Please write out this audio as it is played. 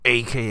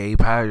aka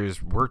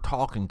Patters. We're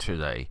talking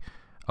today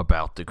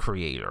about The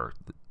Creator,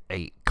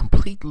 a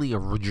completely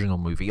original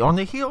movie on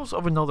the heels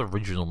of another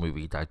original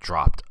movie that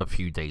dropped a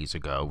few days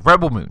ago,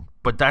 Rebel Moon.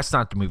 But that's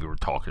not the movie we're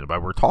talking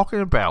about. We're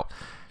talking about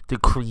The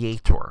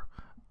Creator.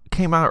 It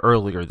came out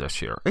earlier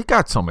this year. It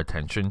got some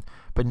attention,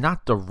 but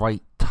not the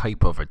right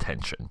type of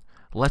attention.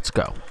 Let's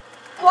go.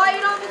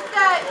 Quiet on the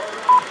set.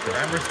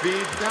 Camera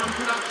speed. Sound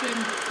production,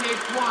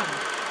 take one.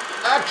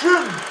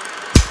 Action!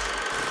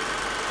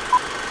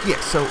 Yeah,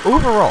 so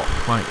overall,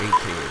 my AKA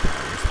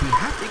Patters, we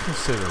have to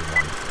consider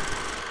one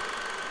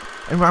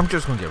thing. And I'm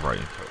just going to get right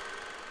into it.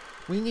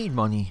 We need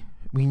money.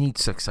 We need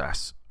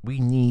success. We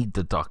need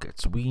the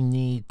ducats. We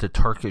need the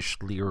Turkish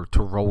lira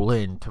to roll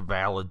in to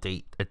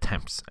validate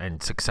attempts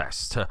and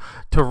success,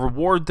 to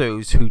reward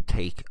those who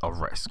take a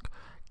risk.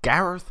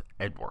 Gareth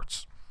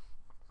Edwards.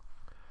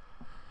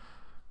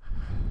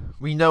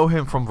 We know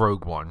him from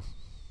Rogue One.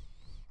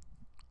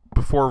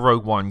 Before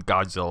Rogue One,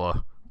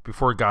 Godzilla.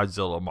 Before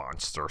Godzilla,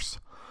 Monsters.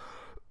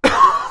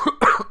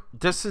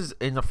 This is,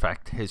 in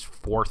effect, his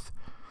fourth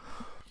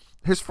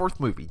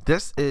movie.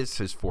 This is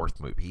his fourth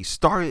movie. He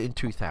started in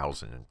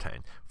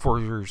 2010. 4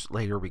 years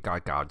later, we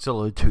got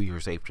Godzilla. 2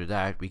 years after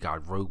that, we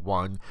got Rogue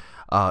One.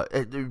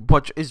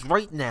 Which is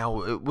right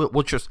now,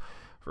 we'll just,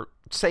 for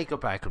sake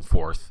of back and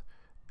forth,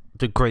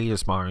 the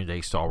greatest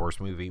modern-day Star Wars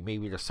movie.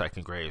 Maybe the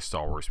second greatest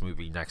Star Wars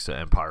movie next to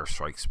Empire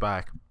Strikes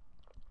Back.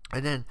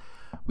 And then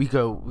we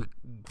go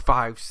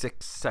 5,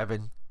 6,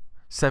 7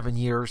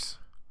 years,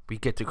 we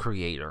get The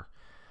Creator.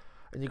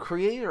 And the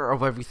creator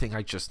of everything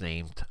I just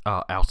named,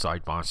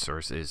 outside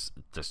Monsters, is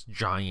this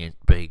giant,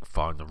 big,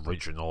 fun,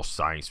 original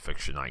science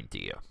fiction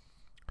idea.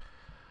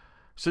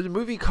 So the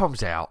movie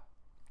comes out,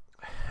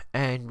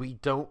 and we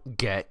don't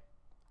get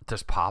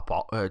this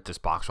this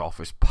box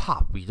office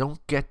pop. We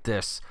don't get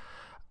this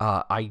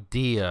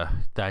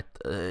idea that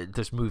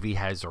this movie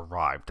has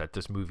arrived, that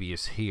this movie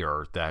is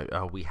here,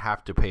 that we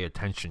have to pay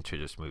attention to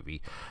this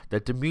movie,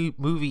 that the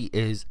movie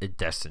is a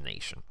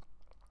destination.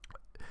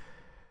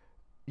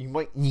 You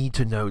might need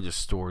to know the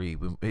story.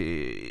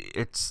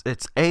 It's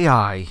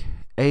AI.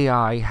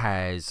 AI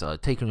has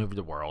taken over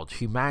the world.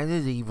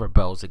 Humanity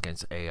rebels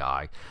against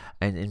AI,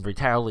 and in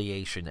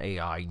retaliation,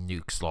 AI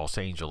nukes Los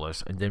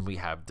Angeles. And then we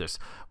have this.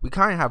 We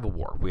kind of have a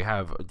war. We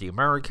have the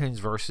Americans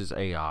versus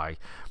AI,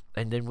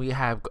 and then we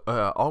have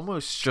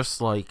almost just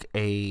like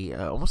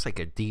almost like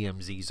a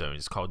DMZ zone.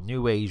 It's called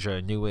New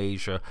Asia. New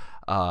Asia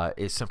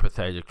is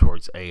sympathetic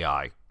towards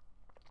AI,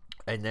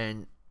 and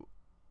then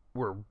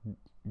we're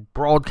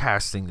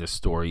broadcasting this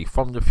story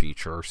from the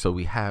future, so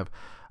we have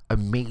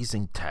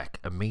amazing tech,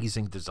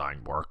 amazing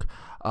design work.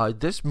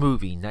 This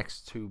movie,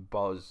 next to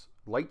Buzz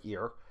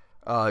Lightyear,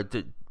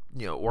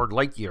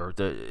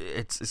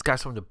 it's got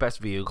some of the best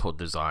vehicle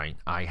design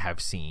I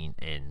have seen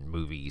in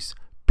movies.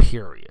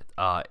 Period.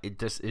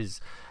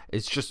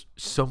 It's just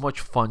so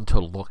much fun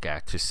to look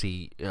at, to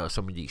see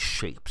some of these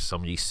shapes,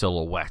 some of these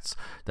silhouettes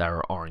that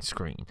are on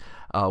screen.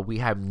 We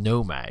have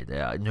Nomad.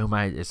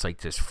 Nomad is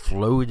like this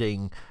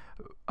floating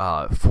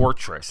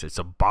fortress. It's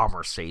a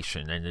bomber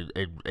station, and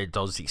it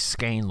does these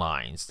scan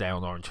lines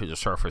down onto the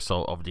surface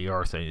of the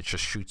earth, and it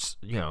just shoots,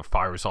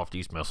 fires off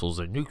these missiles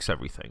and nukes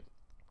everything.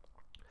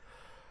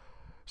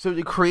 So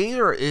The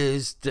Creator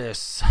is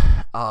this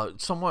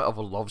somewhat of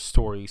a love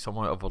story,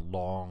 somewhat of a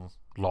long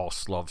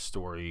lost love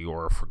story,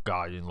 or a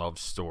forgotten love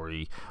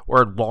story,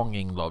 or a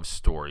longing love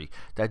story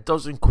that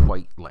doesn't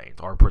quite land.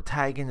 Our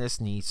protagonist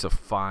needs to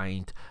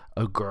find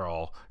a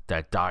girl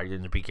that died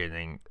in the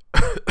beginning.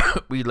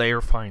 We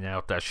later find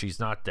out that she's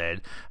not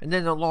dead, and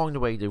then along the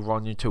way they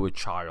run into a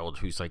child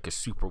who's like a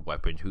super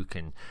weapon,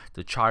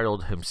 the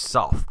child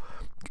himself,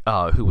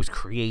 who was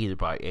created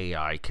by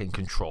AI, can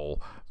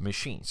control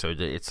machines. So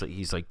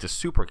he's like the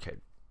super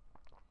kid.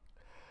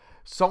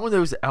 Some of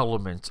those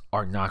elements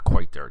are not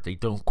quite there. They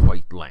don't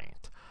quite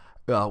land.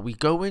 We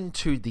go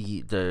into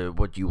the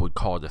what you would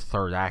call the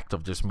third act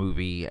of this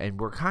movie, and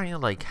we're kind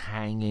of like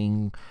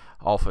hanging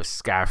off a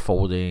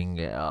scaffolding.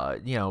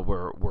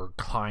 We're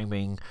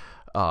climbing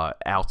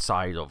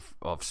outside of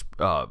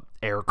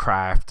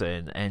aircraft,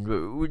 and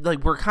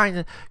we're kind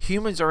of,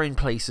 humans are in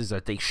places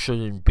that they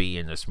shouldn't be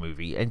in this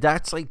movie, and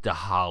that's like the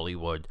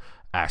Hollywood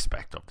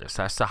aspect of this.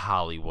 That's the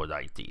Hollywood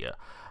idea.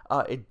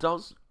 It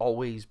does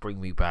always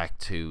bring me back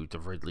to the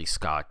Ridley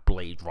Scott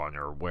Blade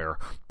Runner, where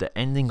the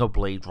ending of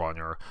Blade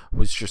Runner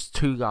was just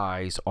two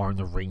guys on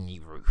the rainy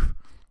roof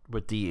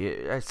with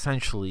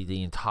essentially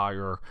the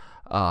entire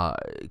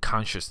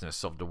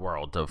consciousness of the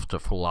world, of the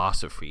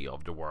philosophy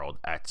of the world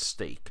at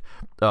stake.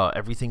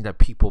 Everything that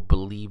people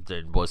believed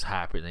in was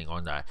happening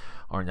on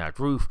that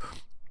roof.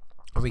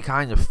 And we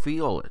kind of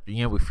feel it.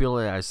 We feel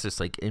it as this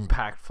like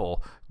impactful,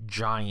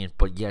 giant,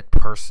 but yet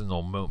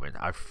personal moment.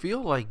 I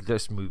feel like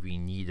this movie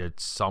needed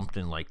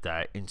something like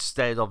that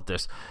instead of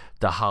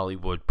the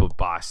Hollywood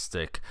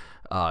bombastic,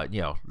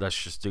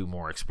 let's just do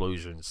more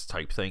explosions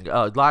type thing.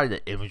 A lot of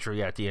the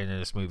imagery at the end of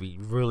this movie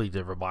really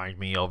did remind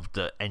me of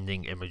the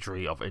ending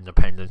imagery of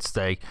Independence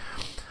Day.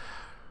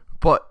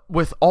 But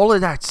with all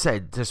of that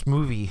said, this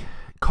movie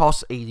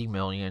cost $80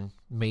 million,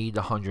 made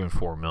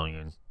 $104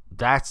 million.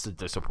 That's the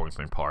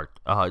disappointment part.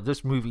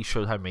 This movie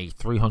should have made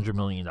 $300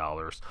 million.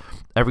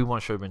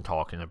 Everyone should have been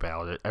talking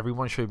about it.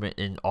 Everyone should have been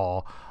in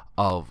awe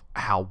of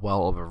how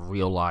well of a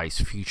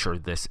realized future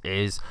this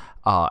is,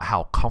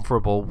 how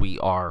comfortable we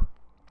are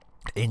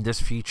in this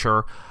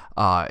future.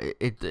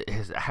 It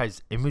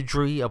has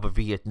imagery of a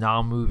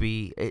Vietnam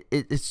movie.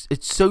 It's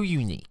so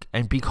unique,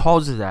 and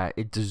because of that,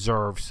 it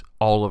deserves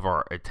all of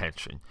our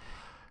attention.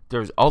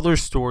 There's other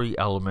story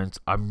elements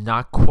I'm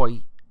not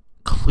quite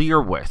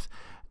clear with.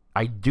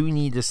 I do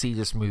need to see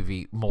this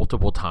movie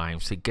multiple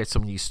times to get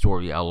some of these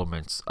story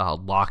elements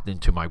locked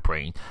into my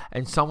brain.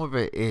 And some of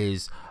it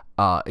is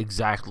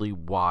exactly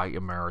why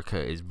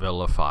America is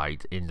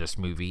vilified in this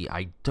movie.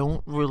 I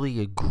don't really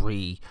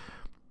agree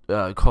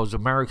because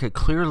America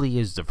clearly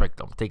is the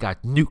victim. They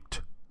got nuked.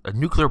 A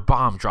nuclear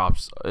bomb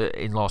drops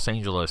in Los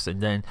Angeles,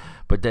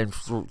 but then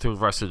through the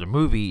rest of the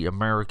movie,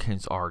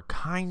 Americans are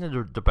kind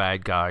of the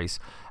bad guys.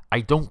 I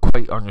don't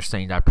quite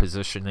understand that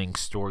positioning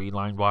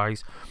storyline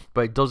wise,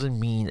 but it doesn't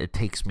mean it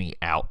takes me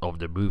out of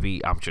the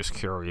movie. I'm just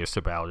curious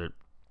about it.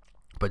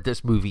 But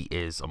this movie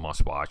is a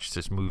must watch.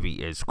 This movie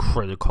is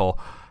critical.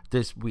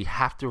 We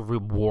have to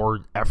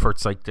reward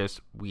efforts like this.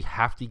 We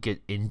have to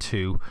get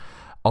into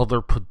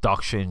other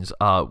productions.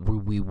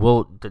 We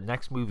will the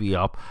next movie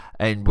up,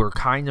 and we're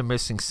kind of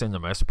missing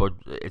Cinemas, but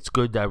it's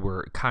good that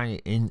we're kind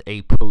of in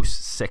a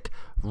post-sick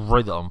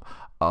rhythm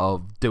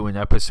of doing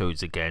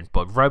episodes again.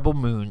 But Rebel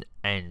Moon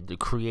and the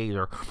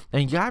creator,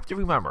 and you have to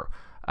remember,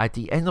 at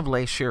the end of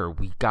last year,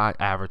 we got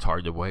Avatar: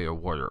 The Way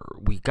of Water.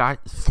 We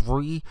got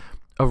 3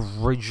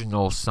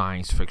 original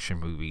science fiction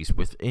movies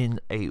within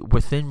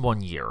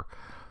 1 year.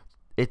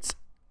 It's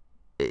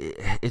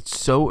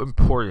so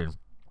important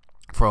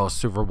for us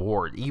to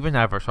reward even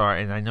Avatar,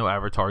 and I know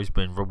Avatar's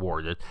been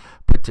rewarded,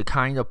 but to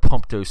kind of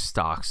pump those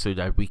stocks so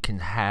that we can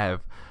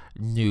have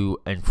new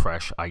and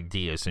fresh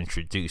ideas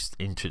introduced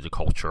into the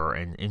culture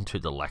and into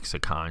the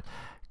lexicon.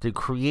 The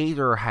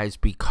creator has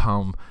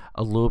become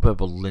a little bit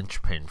of a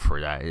linchpin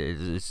for that.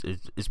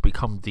 It's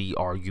become the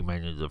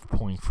argumentative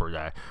point for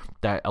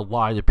that a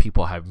lot of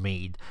people have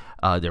made.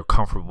 They're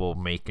comfortable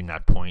making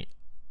that point.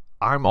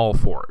 I'm all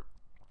for it,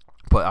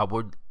 but I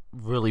would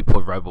really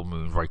put Rebel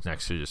Moon right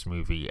next to this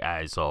movie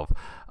as of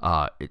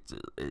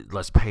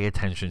let's pay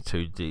attention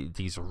to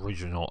these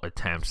original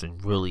attempts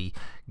and really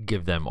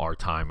give them our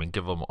time and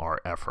give them our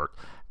effort.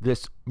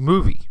 This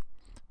movie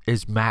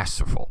is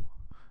masterful.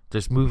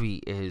 This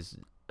movie is,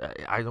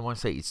 I don't want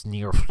to say it's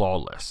near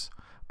flawless,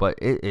 but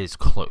it is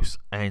close.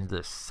 And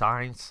the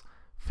science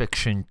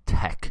fiction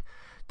tech,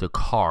 the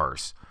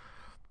cars,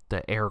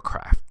 the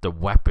aircraft, the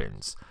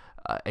weapons,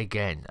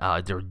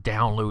 they're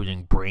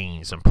downloading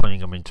brains and putting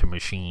them into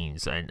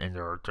machines, and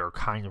they're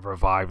kind of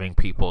reviving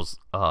people's.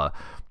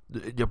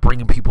 They're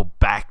bringing people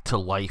back to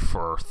life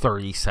for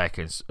 30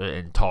 seconds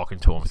and talking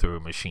to them through a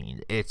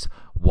machine. It's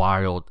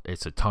wild.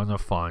 It's a ton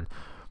of fun.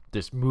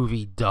 This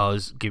movie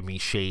does give me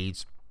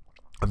shades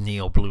of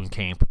Neil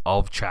Blomkamp,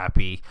 of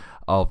Chappie,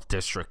 of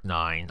District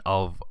 9,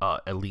 of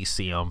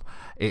Elysium.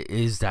 It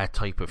is that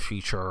type of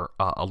future.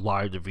 A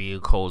lot of the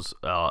vehicles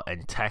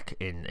and tech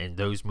in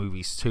those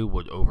movies too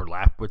would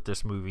overlap with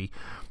this movie,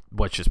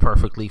 which is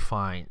perfectly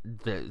fine.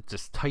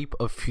 This type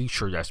of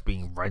future that's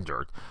being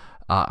rendered,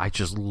 I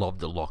just love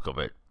the look of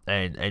it.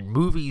 And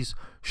movies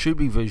should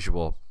be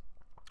visual,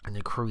 and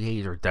the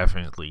creator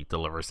definitely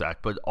delivers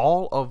that. But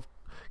all of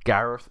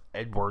Gareth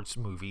Edwards'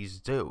 movies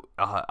do.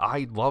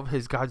 I love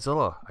his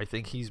Godzilla. I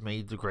think he's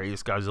made the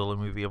greatest Godzilla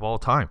movie of all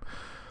time.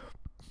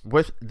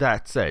 With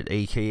that said,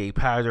 aka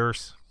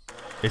Patters,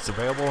 it's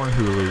available on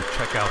Hulu.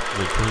 Check out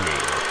the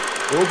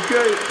creator.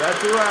 Okay,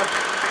 that's a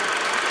wrap.